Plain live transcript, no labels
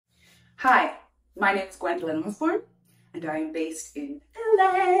Hi, my name is Gwendolyn Osborne, and I am based in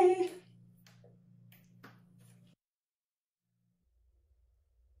LA.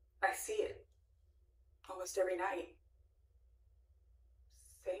 I see it almost every night.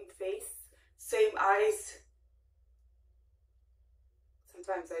 Same face, same eyes.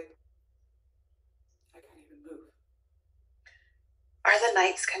 Sometimes I can't even move. Are the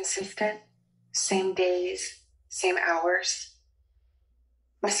nights consistent? Same days, same hours?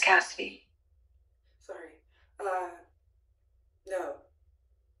 Miss Cassidy, Sorry. No.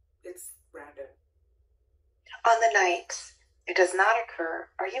 It's random. on the nights it does not occur,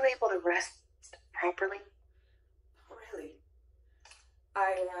 are you able to rest properly? Not really.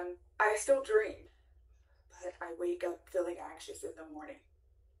 I still dream, but I wake up feeling anxious in the morning.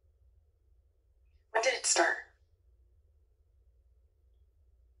 When did it start?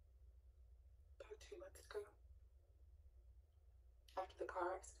 About 2 months ago. After the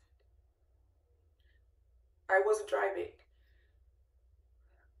car accident. I wasn't driving.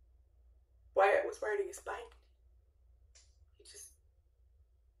 Wyatt was riding his bike. He just...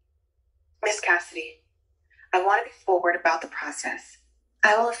 Miss Cassidy, I want to be forward about the process.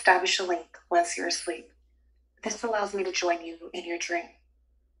 I will establish a link once you're asleep. This allows me to join you in your dream.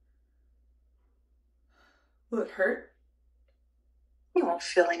 Will it hurt? You won't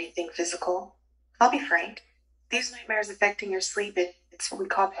feel anything physical. I'll be frank. These nightmares affecting your sleep, it's what we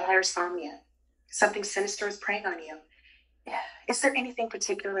call parasomnia. Something sinister is preying on you. Is there anything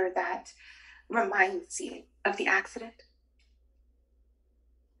particular that reminds you of the accident?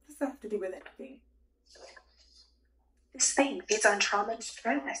 What does that have to do with anything? This thing feeds on trauma and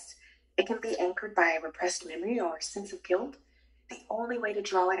stress. It can be anchored by a repressed memory or a sense of guilt. The only way to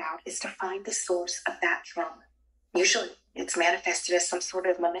draw it out is to find the source of that trauma. Usually, it's manifested as some sort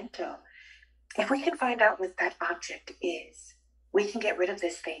of memento. If we can find out what that object is, we can get rid of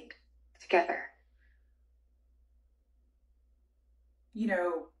this thing together. You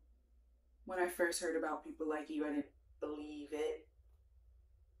know, when I first heard about people like you, I didn't believe it.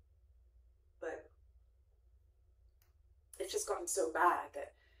 But it's just gotten so bad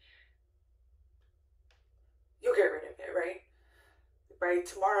that you'll get rid of it, right? By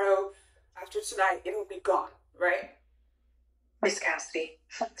tomorrow, after tonight, it'll be gone, right? Miss Cassidy,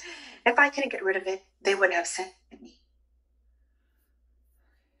 if I couldn't get rid of it, they wouldn't have sent me.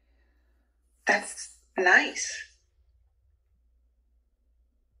 That's nice.